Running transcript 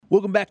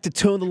Welcome back to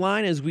Toe the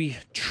Line as we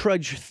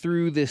trudge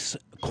through this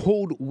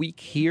cold week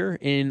here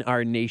in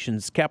our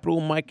nation's capital.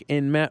 Mike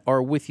and Matt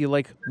are with you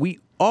like we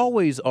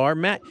always are.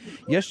 Matt,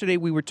 yesterday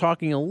we were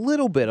talking a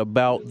little bit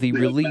about the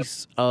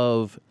release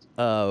of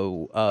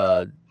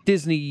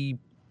Disney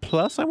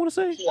Plus, I want to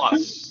say.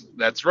 Plus.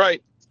 That's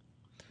right.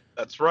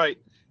 That's right.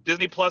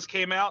 Disney Plus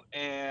came out,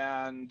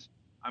 and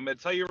I'm going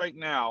to tell you right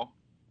now,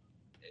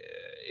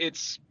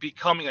 it's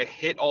becoming a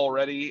hit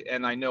already,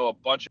 and I know a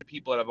bunch of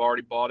people that have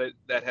already bought it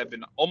that have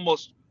been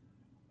almost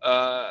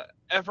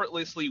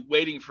effortlessly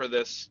waiting for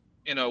this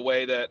in a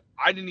way that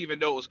I didn't even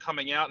know it was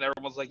coming out, and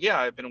everyone's like, yeah,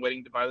 I've been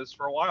waiting to buy this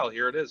for a while.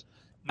 Here it is.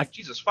 I'm like,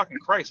 Jesus fucking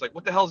Christ, like,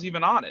 what the hell's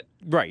even on it?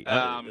 Right.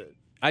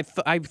 I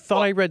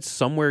thought I read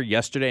somewhere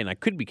yesterday, and I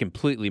could be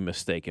completely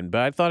mistaken,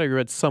 but I thought I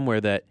read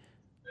somewhere that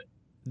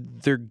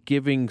they're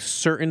giving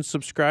certain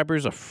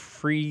subscribers a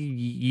free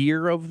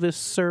year of this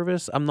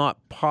service. I'm not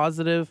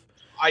positive.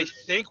 I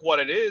think what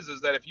it is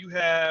that if you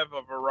have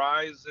a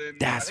Verizon,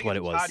 That's what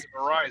it was.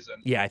 Verizon.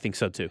 Yeah, I think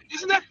so too.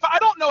 Isn't that? I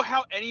don't know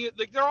how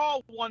they're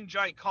all one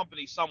giant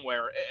company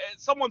somewhere. And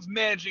someone's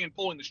managing and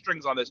pulling the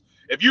strings on this.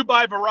 If you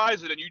buy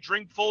Verizon and you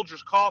drink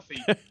Folgers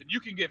coffee, then you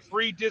can get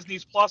free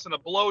Disney's Plus and a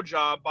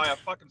blowjob by a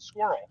fucking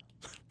squirrel.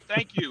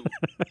 Thank you,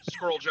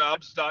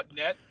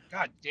 squirreljobs.net.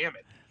 God damn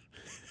it.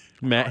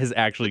 Matt has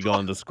actually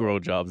gone to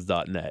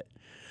squirreljobs.net.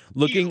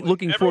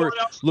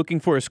 Looking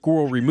for a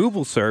squirrel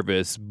removal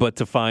service, but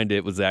to find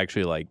it was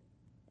actually like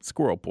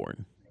squirrel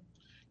porn.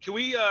 Can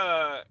we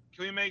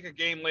make a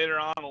game later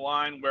on the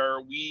line where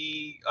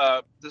we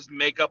just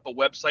make up a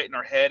website in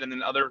our head and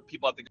then other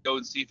people have to go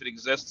and see if it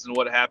exists and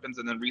what happens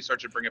and then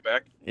research and bring it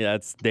back? Yeah,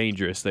 it's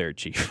dangerous there,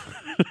 Chief.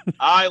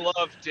 I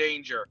love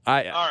danger. All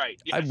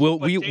right. Yes,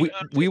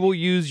 we will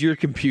use your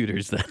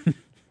computers then.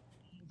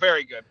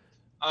 Very good.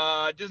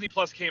 Disney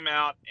Plus came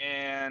out,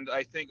 and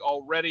I think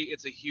already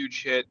it's a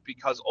huge hit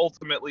because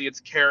ultimately it's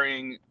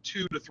carrying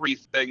 2 to 3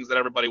 things that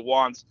everybody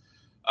wants,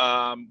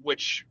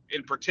 which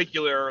in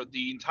particular,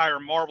 the entire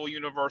Marvel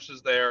universe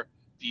is there,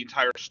 the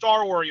entire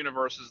Star Wars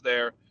universe is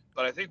there,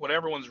 but I think what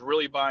everyone's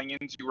really buying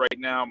into right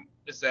now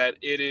is that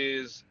it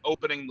is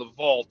opening the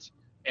vault,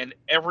 and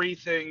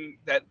everything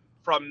that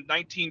from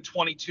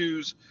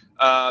 1922's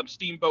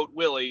Steamboat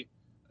Willie,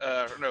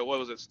 no, what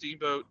was it?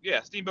 Steamboat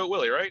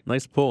Willie, right?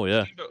 Nice pull,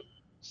 yeah.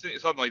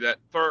 Something like that.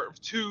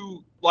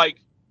 To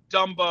like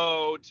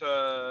Dumbo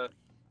to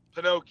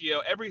Pinocchio,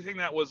 everything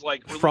that was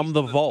like from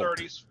the vault,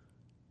 30s,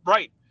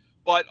 right?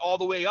 But all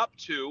the way up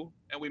to,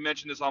 and we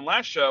mentioned this on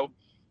last show,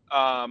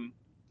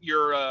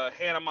 your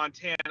Hannah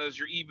Montana's,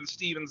 your Even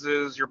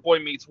Stevens's, your Boy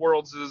Meets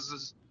World's,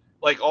 is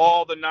like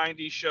all the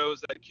 '90s shows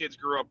that kids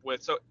grew up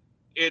with. So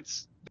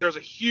there's a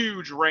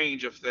huge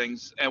range of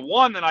things, and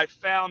one that I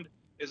found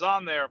is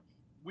on there.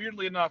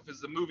 Weirdly enough,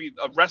 is the movie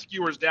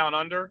Rescuers Down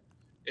Under.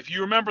 If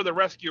you remember the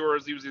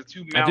Rescuers, these were the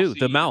two mousy I do,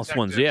 the mouse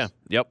detectives. ones, yeah.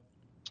 Yep.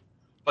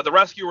 But the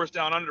Rescuers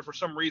Down Under, for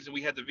some reason,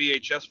 we had the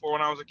VHS for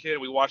when I was a kid.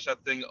 We watched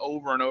that thing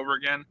over and over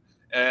again,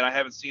 and I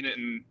haven't seen it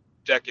in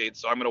decades,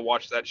 so I'm going to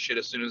watch that shit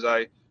as soon as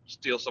I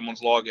steal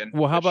someone's login.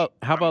 Well,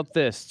 how about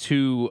this?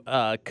 To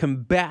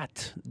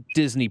combat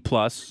Disney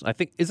Plus, I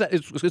think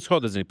it's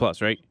called Disney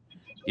Plus, right?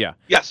 Yeah.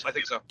 Yes, I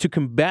think so. To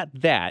combat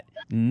that,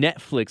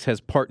 Netflix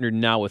has partnered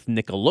now with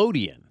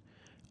Nickelodeon.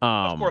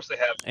 Of course they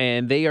have.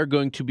 And they are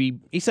going to be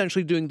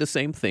essentially doing the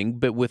same thing,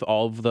 but with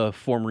all of the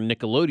former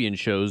Nickelodeon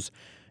shows,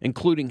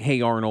 including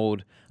Hey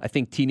Arnold. I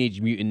think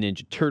Teenage Mutant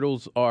Ninja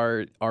Turtles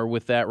are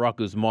with that.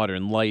 Rocko's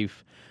Modern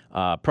Life.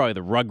 Probably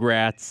the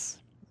Rugrats.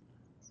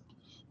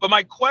 But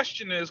my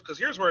question is, because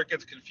here's where it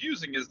gets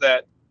confusing, is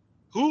that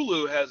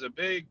Hulu has a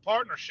big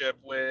partnership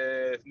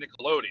with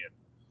Nickelodeon.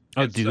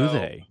 Oh, do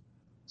they?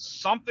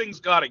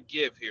 Something's got to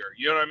give here.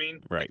 You know what I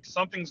mean? Right. Like,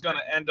 something's going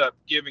to end up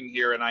giving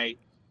here, and I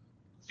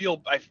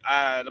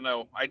don't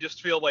know. I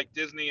just feel like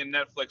Disney and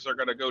Netflix are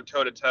going to go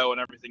toe to toe, and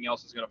everything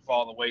else is going to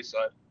fall on the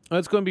wayside. Well,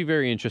 it's going to be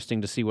very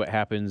interesting to see what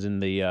happens in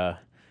the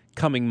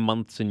coming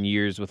months and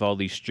years with all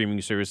these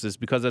streaming services.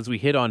 Because as we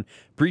hit on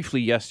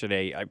briefly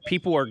yesterday,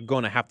 people are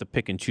going to have to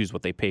pick and choose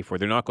what they pay for.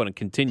 They're not going to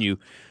continue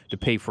to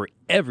pay for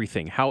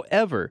everything.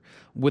 However,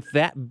 with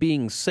that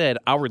being said,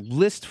 our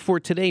list for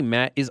today,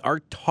 Matt, is our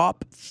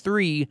top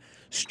 3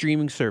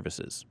 streaming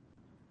services.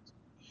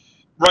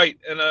 Right,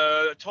 and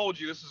I told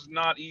you this is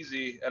not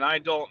easy, and I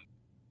don't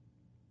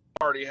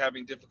already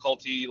having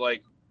difficulty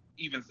like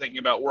even thinking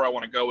about where I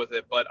want to go with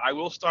it. But I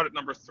will start at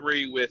number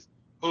 3 with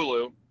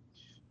Hulu,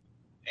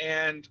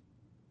 and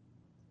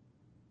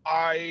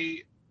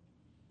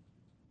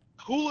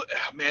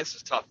this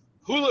is tough.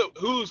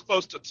 Hulu's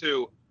close to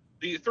 2.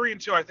 The 3 and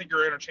 2 I think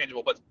are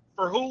interchangeable, but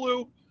for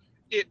Hulu,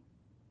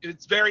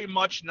 it's very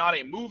much not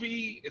a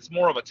movie. It's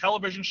more of a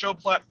television show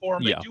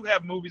platform. Yeah. They do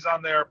have movies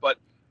on there, but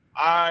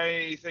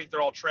I think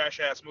they're all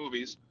trash-ass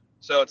movies.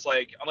 So it's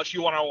like, unless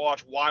you want to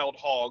watch Wild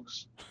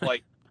Hogs,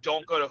 like,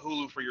 don't go to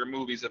Hulu for your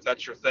movies if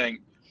that's your thing.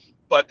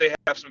 But they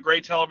have some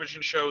great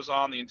television shows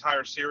on. The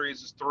entire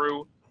series is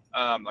through.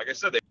 Like I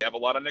said, they have a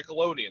lot of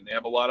Nickelodeon. They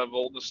have a lot of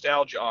old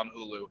nostalgia on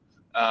Hulu.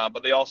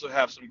 But they also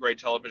have some great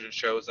television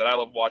shows that I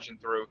love watching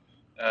through.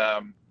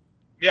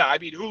 Yeah, I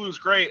mean Hulu's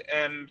great,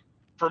 and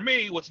for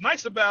me, what's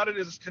nice about it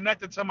is it's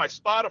connected to my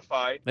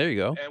Spotify. There you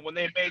go. And when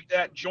they made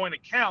that joint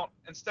account,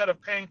 instead of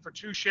paying for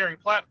two sharing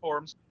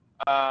platforms,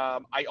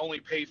 I only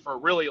pay for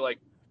really like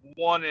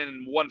 1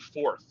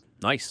 1/4.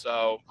 Nice.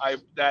 So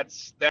that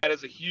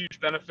is a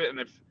huge benefit. And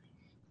if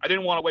I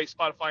didn't want to waste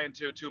Spotify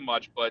into it too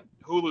much, but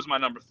Hulu's my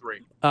number 3.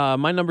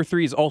 My number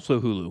 3 is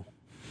also Hulu.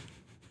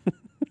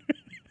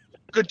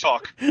 Good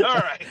talk.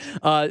 All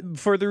right.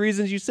 For the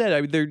reasons you said, I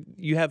mean,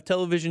 you have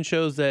television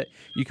shows that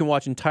you can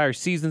watch entire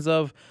seasons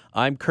of.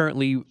 I'm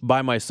currently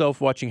by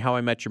myself watching How I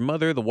Met Your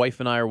Mother. The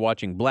wife and I are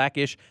watching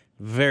Blackish.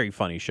 Very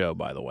funny show,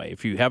 by the way.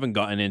 If you haven't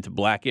gotten into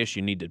Blackish,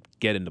 you need to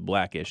get into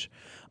Blackish.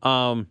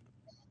 And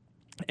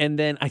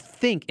then I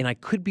think, and I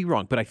could be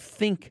wrong, but I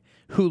think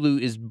Hulu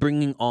is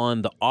bringing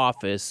on The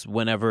Office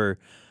whenever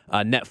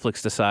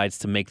Netflix decides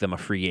to make them a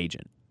free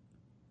agent.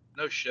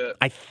 No shit.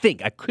 I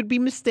think. I could be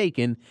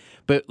mistaken,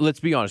 but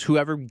let's be honest.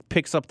 Whoever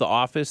picks up The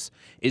Office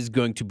is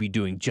going to be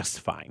doing just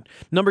fine.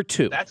 Number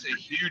 2. That's a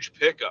huge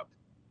pickup.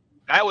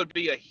 That would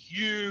be a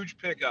huge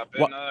pickup.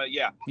 And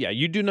yeah. Yeah,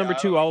 you do number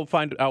 2. I'll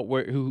find out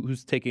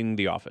who's taking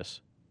The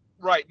Office.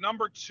 Right.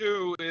 Number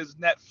 2 is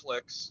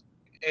Netflix.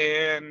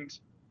 And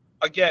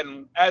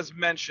again, as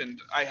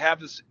mentioned, I have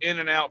this in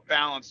and out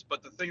balance.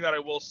 But the thing that I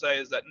will say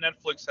is that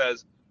Netflix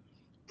has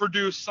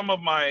produced some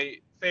of my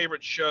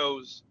favorite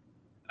shows.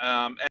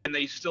 And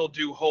they still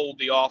do hold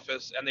The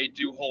Office, and they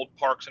do hold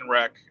Parks and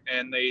Rec,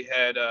 and they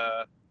had,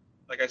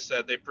 like I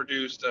said, they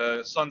produced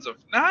Sons of.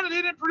 No, they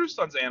didn't produce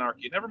Sons of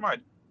Anarchy. Never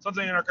mind. Sons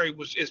of Anarchy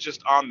is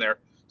just on there.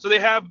 So they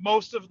have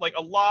most of, like,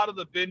 a lot of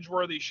the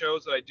binge-worthy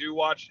shows that I do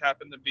watch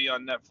happen to be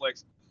on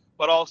Netflix.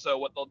 But also,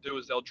 what they'll do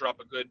is they'll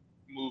drop a good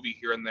movie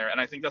here and there, and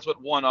I think that's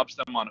what one-ups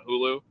them on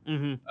Hulu.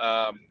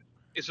 Mm-hmm.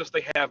 It's just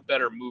they have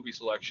better movie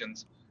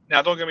selections.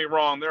 Now, don't get me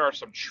wrong. There are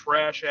some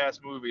trash-ass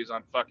movies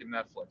on fucking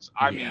Netflix.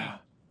 I mean.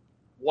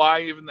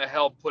 Why even the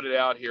hell put it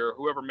out here?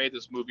 Whoever made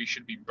this movie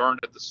should be burned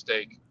at the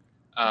stake.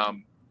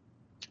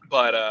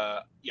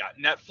 But yeah,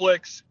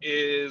 Netflix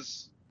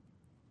is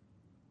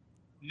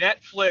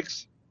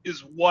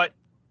what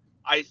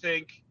I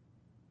think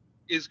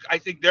is. I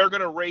think they're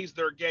going to raise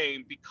their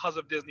game because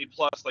of Disney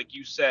Plus, like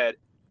you said,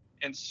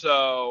 and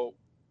so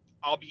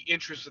I'll be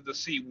interested to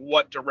see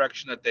what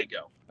direction that they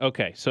go.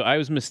 Okay, so I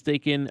was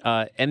mistaken.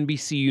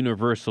 NBC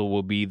Universal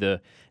will be the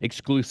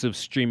exclusive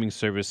streaming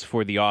service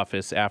for The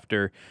Office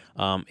after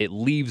it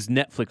leaves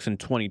Netflix in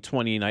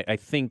 2020, and I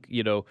think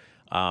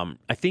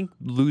I think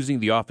losing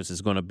The Office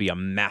is going to be a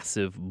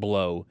massive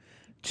blow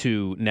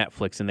to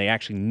Netflix, and they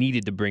actually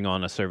needed to bring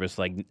on a service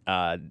like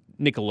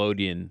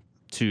Nickelodeon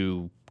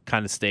to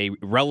kind of stay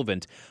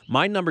relevant.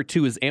 My number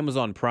 2 is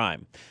Amazon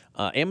Prime.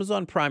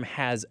 Amazon Prime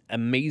has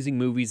amazing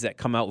movies that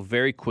come out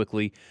very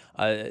quickly.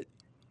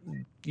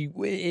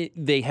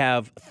 They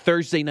have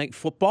Thursday Night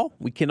Football.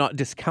 We cannot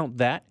discount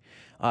that.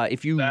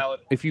 If you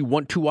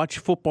want to watch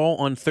football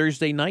on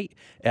Thursday night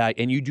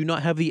and you do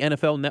not have the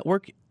NFL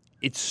Network,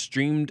 it's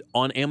streamed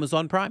on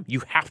Amazon Prime.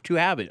 You have to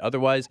have it.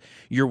 Otherwise,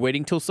 you're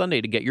waiting till Sunday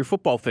to get your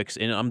football fix.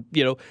 And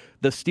the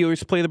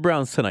Steelers play the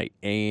Browns tonight,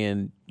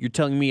 and you're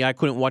telling me I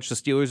couldn't watch the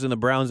Steelers and the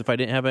Browns if I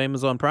didn't have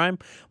Amazon Prime?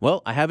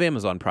 Well, I have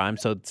Amazon Prime,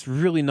 so it's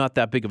really not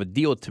that big of a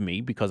deal to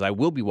me because I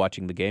will be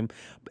watching the game.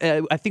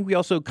 I think we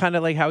also kind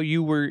of like how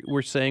you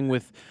were saying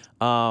with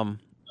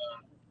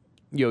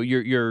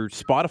your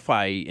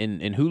Spotify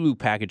and Hulu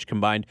package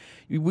combined.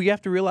 We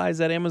have to realize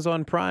that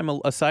Amazon Prime,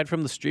 aside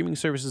from the streaming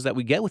services that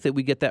we get with it,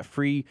 we get that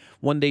free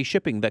one-day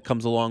shipping that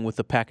comes along with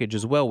the package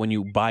as well when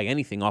you buy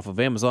anything off of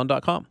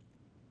Amazon.com.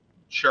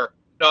 Sure.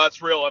 No,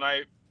 that's real.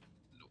 And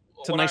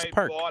it's a nice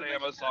perk.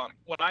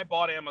 When I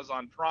bought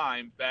Amazon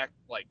Prime back,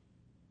 like,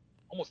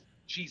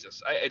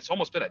 it's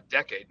almost been a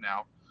decade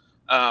now.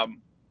 I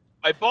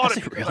bought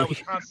it because I was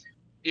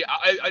constantly,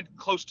 I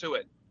close to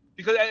it.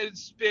 Because I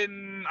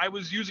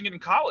was using it in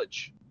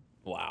college.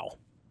 Wow.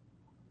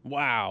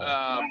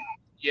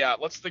 Yeah,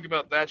 let's think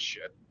about that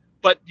shit.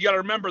 But you got to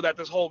remember that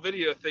this whole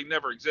video thing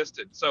never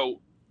existed. So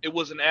it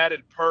was an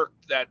added perk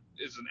that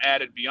is an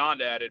added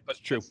beyond added. But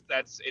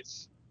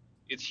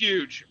it's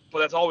huge. But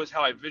that's always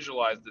how I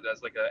visualized it,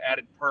 as like an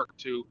added perk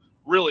to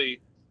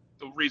really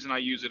the reason I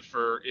use it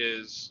for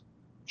is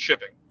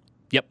shipping.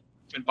 Yep.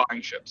 And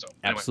buying shit. So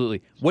anyway.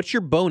 Absolutely. What's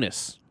your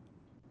bonus?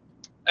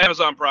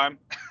 Amazon Prime.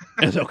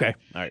 It's okay.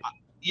 All right.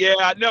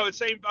 Yeah, no, it's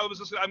same.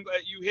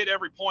 You hit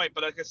every point,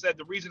 but like I said,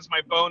 the reason it's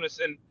my bonus,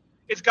 and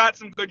it's got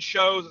some good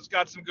shows. It's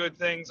got some good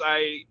things.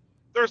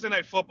 Thursday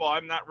Night Football,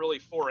 I'm not really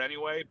for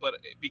anyway, but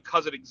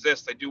because it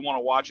exists, I do want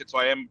to watch it. So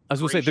I was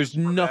gonna say, there's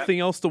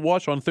nothing else to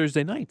watch on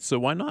Thursday night, so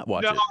why not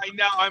watch it? No, I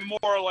know. I'm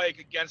more like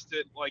against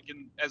it. Like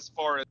as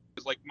far as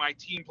like my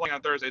team playing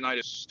on Thursday night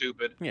is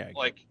stupid. Yeah.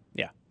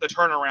 The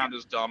turnaround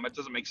is dumb. It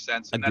doesn't make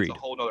sense, and Agreed. That's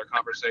a whole other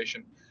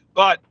conversation.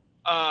 But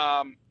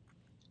I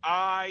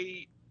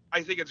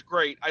think it's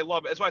great. I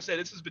love it. That's why I say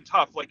this has been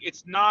tough. Like,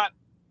 it's not.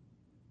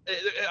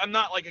 I'm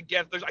not like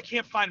against. I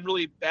can't find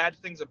really bad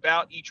things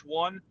about each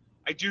one.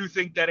 I do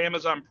think that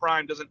Amazon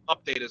Prime doesn't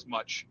update as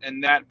much,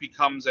 and that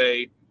becomes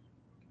a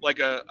like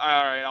all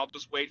right, I'll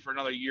just wait for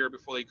another year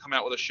before they come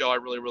out with a show I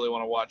really, really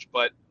want to watch.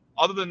 But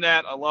other than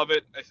that, I love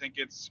it. I think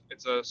it's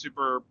a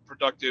super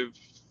productive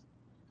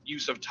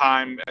use of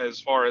time as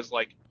far as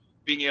like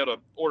being able to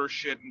order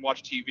shit and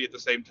watch TV at the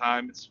same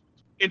time. It's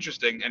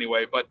interesting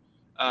anyway, but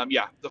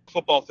yeah, the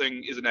football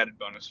thing is an added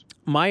bonus.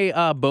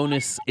 My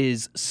bonus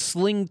is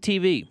Sling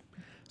TV.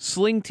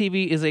 Sling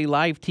TV is a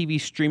live TV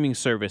streaming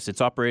service.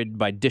 It's operated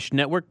by Dish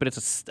Network, but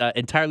it's an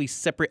entirely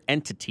separate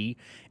entity.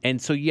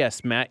 And so,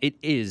 yes, Matt, it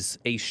is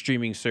a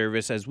streaming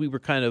service, as we were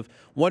kind of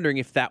wondering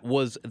if that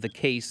was the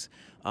case.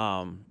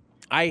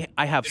 I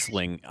have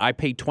Sling. I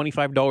pay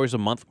 $25 a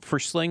month for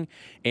Sling,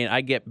 and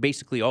I get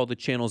basically all the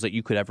channels that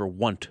you could ever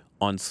want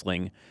on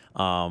Sling.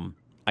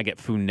 I get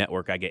Food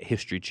Network. I get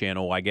History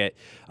Channel. I get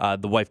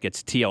the wife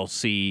gets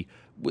TLC.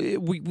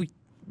 We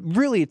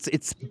really,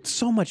 it's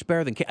so much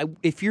better than cable.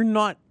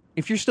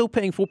 If you're still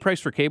paying full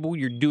price for cable,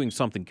 you're doing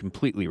something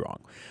completely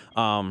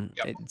wrong.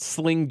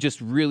 Sling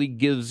just really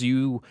gives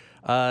you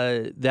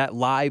that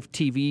live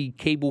TV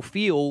cable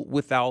feel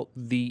without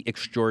the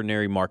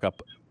extraordinary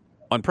markup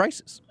on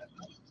prices.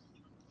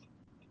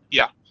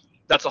 Yeah,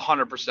 that's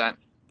 100%.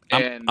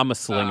 And I'm a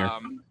slinger.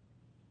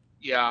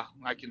 Yeah,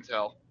 I can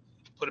tell.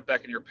 Put it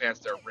back in your pants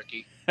there,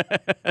 Ricky.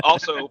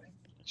 Also,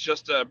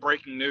 just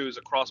breaking news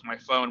across my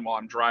phone while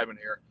I'm driving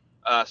here.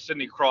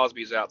 Sidney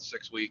Crosby's out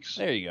 6 weeks.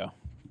 There you go.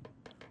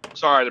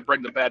 Sorry to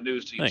bring the bad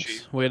news to you, Thanks.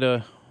 Chief. Way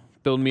to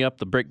build me up.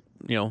 Build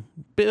me up.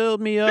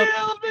 Build me up.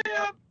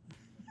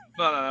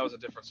 No, that was a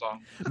different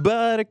song.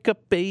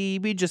 Buttercup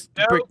baby, just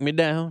to break me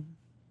down.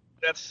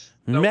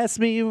 Mess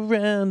me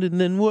around,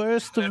 and then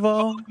worst of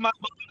all.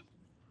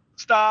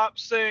 Stop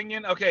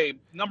singing. Okay,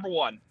 number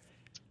one.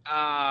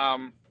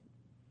 I'm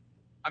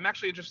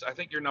actually interested. I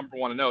think you're number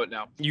one to know it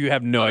now. You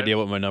have no idea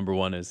what my number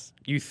one is.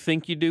 You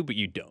think you do, but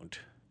you don't.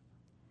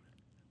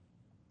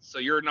 So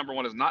your number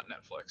one is not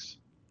Netflix.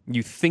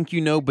 You think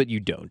you know, but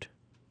you don't.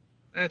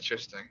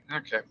 Interesting.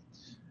 Okay.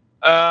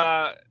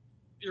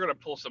 You're gonna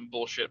pull some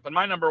bullshit, but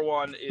my number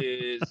one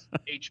is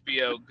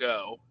HBO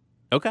Go.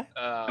 Okay.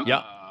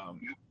 Yeah.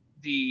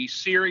 The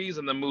series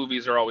and the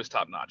movies are always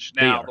top notch.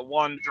 Now, the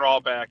one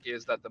drawback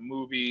is that the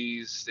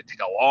movies, they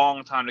take a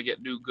long time to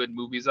get new good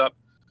movies up,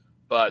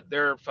 but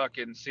their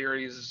fucking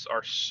series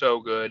are so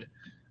good,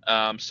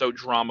 so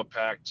drama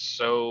packed,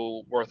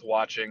 so worth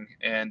watching,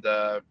 and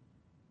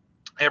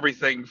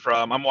everything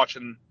from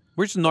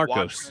Where's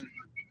Narcos?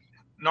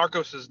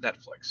 Narcos is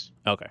Netflix.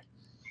 Okay.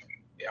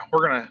 Yeah,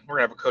 we're gonna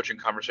have a coaching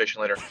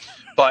conversation later,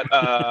 but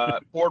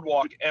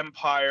Boardwalk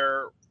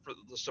Empire, for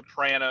The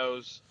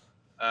Sopranos.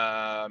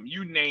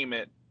 You name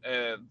it.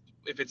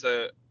 If it's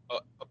a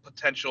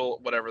potential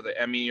whatever, the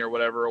Emmy or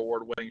whatever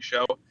award-winning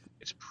show,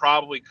 it's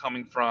probably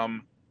coming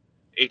from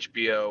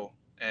HBO.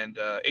 And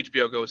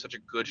HBO Go is such a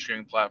good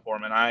streaming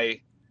platform. And I'm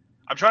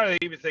trying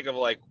to even think of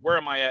like where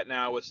am I at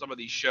now with some of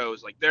these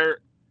shows? Like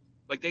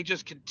they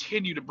just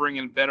continue to bring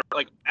in better.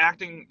 Like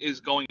acting is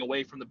going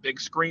away from the big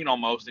screen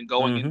almost and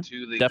going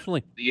into the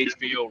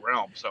HBO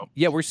realm. So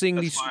yeah, we're seeing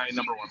that's my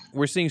number one.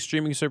 We're seeing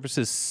streaming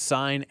services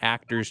sign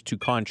actors to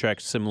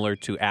contracts similar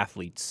to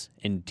athletes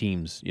in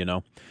teams.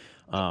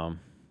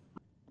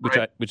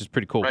 Which is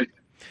pretty cool. Right.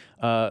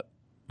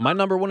 My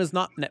number one is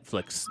not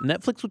Netflix.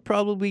 Netflix would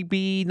probably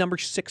be number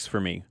 6 for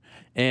me,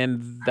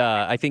 and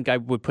I think I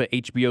would put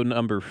HBO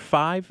number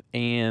 5,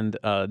 and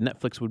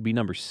Netflix would be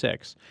number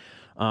 6.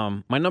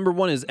 My number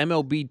one is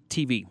MLB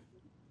TV.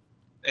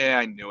 Yeah,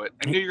 I knew it.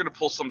 I knew you were gonna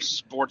pull some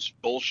sports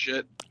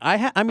bullshit. I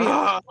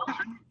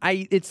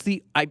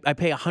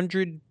pay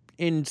 100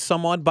 and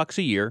some odd bucks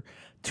a year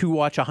to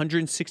watch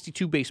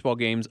 162 baseball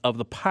games of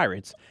the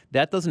Pirates.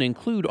 That doesn't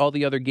include all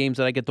the other games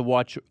that I get to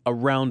watch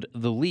around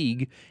the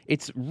league.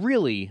 It's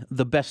really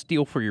the best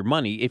deal for your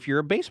money if you're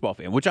a baseball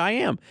fan, which I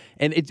am,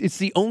 and it's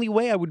the only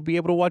way I would be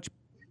able to watch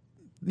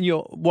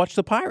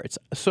the Pirates.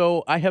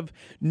 So I have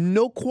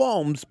no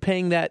qualms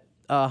paying that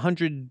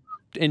 100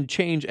 and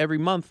change every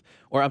month,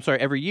 or I'm sorry,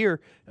 every year,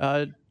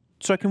 so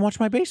I can watch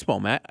my baseball,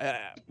 Matt.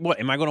 What,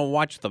 am I going to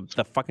watch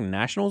the fucking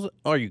Nationals?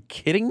 Are you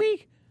kidding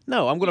me?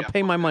 No, I'm going to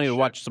pay my money to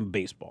watch some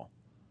baseball.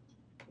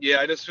 Yeah,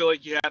 I just feel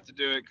like you have to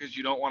do it because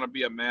you don't want to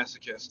be a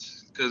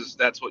masochist, because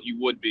that's what you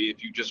would be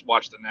if you just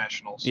watched the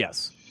Nationals.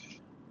 Yes.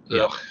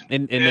 Yeah.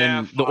 And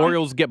then the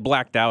Orioles get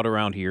blacked out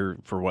around here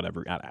for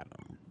whatever. I don't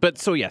know. But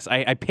so, yes,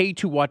 I pay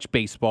to watch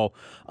baseball.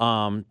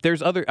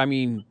 There's other,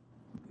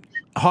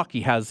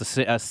 hockey has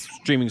a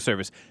streaming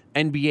service.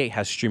 NBA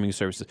has streaming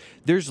services.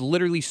 There's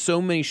literally so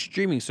many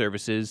streaming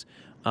services.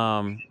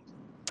 But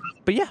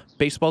yeah,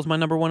 baseball's my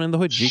number one in the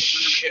hood. G.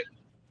 Shit.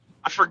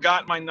 I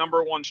forgot my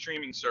number one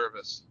streaming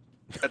service.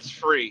 That's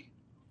free.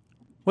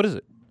 What is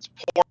it? It's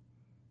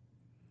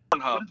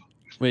Pornhub.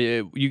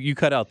 Wait, you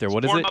cut out there.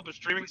 What is it? Pornhub, a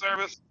streaming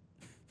service.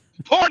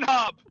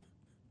 Pornhub!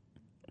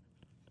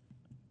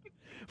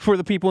 For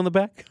the people in the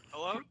back?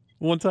 Hello?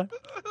 One time?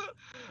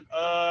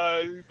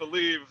 I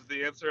believe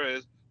the answer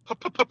is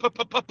Pornhub!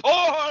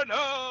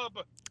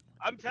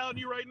 I'm telling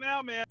you right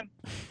now, man.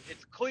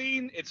 It's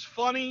clean. It's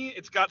funny.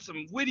 It's got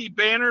some witty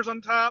banners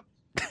on top.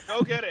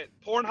 Go get it.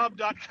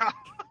 Pornhub.com.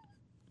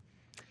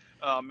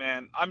 Oh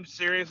man, I'm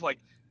serious. Like,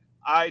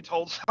 I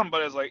told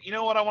somebody, I was like, you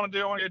know what I want to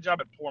do? I want to get a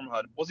job at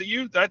Pornhub. Was it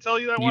you? Did I tell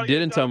you that I You want to get a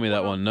didn't tell job me at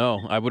that Pornhub? one. No,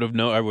 I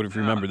would have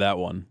remembered that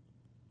one.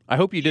 I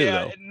hope you do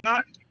Yeah, though.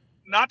 and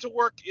not to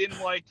work in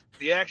like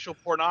the actual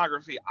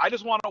pornography. I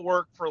just want to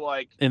work for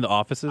like In the I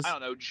offices. don't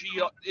know,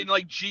 in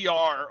like GR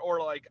or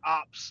like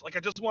ops. Like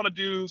I just want to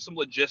do some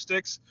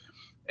logistics,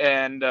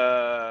 and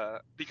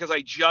because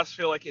I just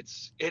feel like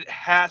it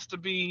has to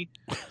be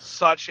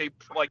such a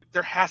like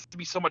there has to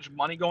be so much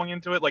money going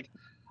into it. Like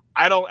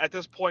I don't at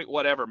this point,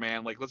 whatever,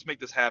 man. Like let's make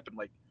this happen.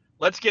 Like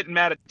let's get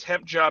Matt a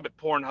temp job at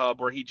Pornhub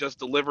where he just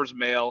delivers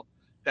mail.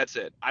 That's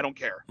it. I don't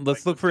care. Let's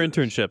Like look let's for do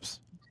this. internships.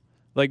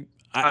 Like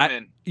I'm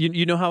in.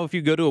 you know how if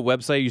you go to a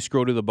website, you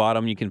scroll to the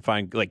bottom, you can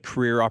find like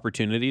career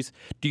opportunities.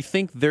 Do you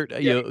think Yeah.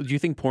 do you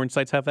think porn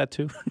sites have that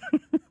too?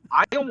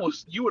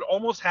 You would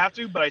almost have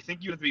to, but I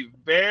think you have to be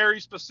very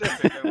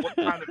specific on what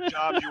kind of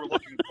jobs you were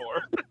looking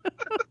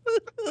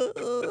for.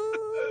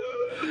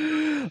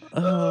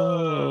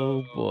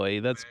 Oh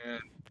boy, that's Man.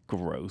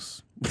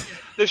 gross.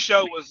 This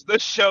show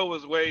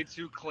was way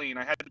too clean.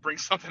 I had to bring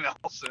something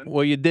else in.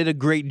 Well, you did a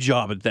great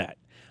job at that.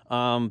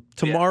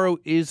 Tomorrow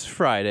is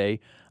Friday.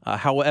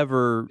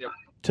 However, Yep.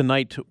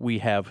 tonight we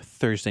have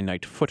Thursday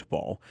night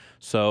football.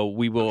 So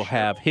we will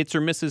have hits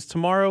or misses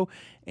tomorrow,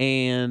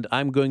 and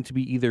I'm going to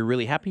be either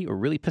really happy or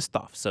really pissed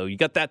off. So you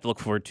got that to look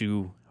forward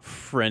to,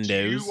 friendos.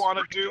 Do you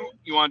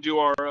want to do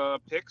our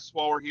picks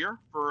while we're here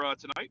for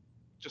tonight,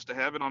 just to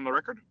have it on the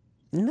record?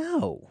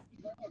 No,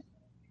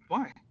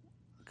 Why?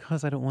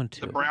 because I don't want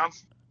to. The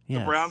Browns. Yes.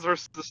 The Browns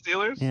versus the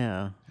Steelers.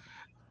 Yeah.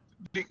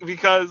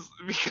 Because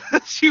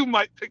you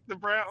might pick the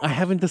Browns. I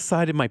haven't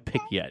decided my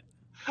pick yet.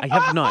 I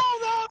have not. Oh,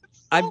 no, it's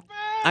so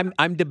bad.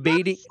 I'm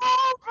debating. That's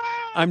so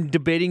bad. I'm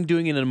debating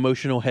doing an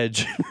emotional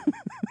hedge.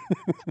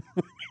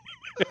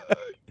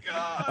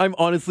 God. I'm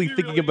honestly You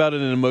thinking really- about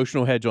an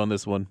emotional hedge on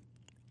this one.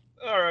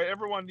 All right,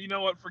 everyone. You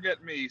know what?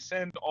 Forget me.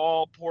 Send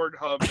all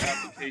Pornhub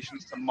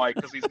applications to Mike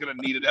because he's gonna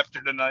need it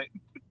after tonight.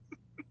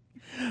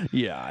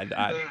 Yeah,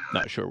 I'm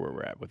not sure where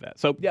we're at with that.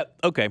 So yeah,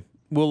 okay.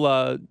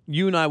 We'll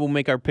you and I will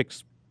make our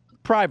picks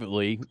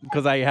privately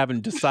because I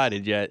haven't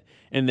decided yet,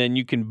 and then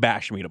you can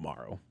bash me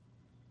tomorrow.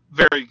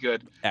 Very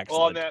good. Excellent.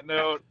 Well, on that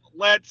note,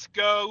 let's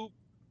go.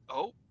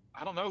 Oh,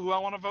 I don't know who I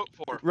want to vote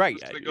for. Right. I'm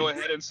just gonna go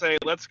ahead and say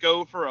let's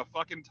go for a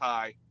fucking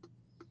tie.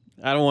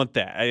 I don't want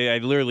that. I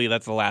literally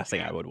that's the last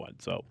thing I would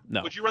want. So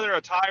no, Would you rather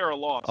a tie or a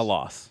loss? a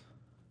loss.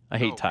 I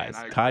hate Oh, ties.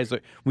 man, I agree. Ties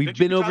are. We've Didn't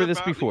you been over tie this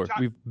the- before. you tie-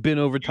 We've been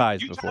over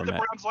ties You before, tied the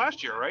Matt. Browns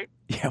last year, right?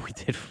 Yeah, we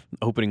did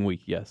opening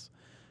week. Yes.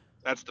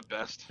 That's the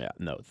best. Yeah.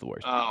 No, it's the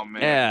worst. Oh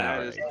man, Yeah,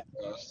 that is the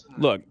best.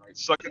 Look. All right,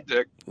 suck a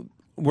dick.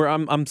 Where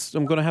I'm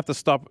gonna have to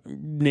stop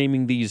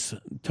naming these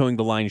towing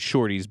the line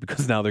shorties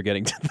because now they're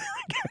getting to the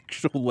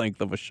actual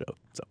length of a show.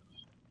 So.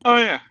 Oh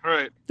yeah,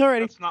 right. Alrighty.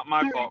 That's not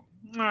my fault.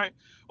 All right.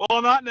 Well,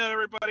 on that note,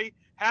 everybody,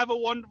 have a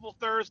wonderful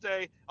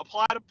Thursday.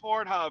 Apply to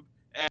Pornhub,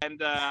 and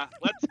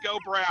let's go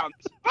Browns.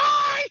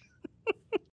 Bye.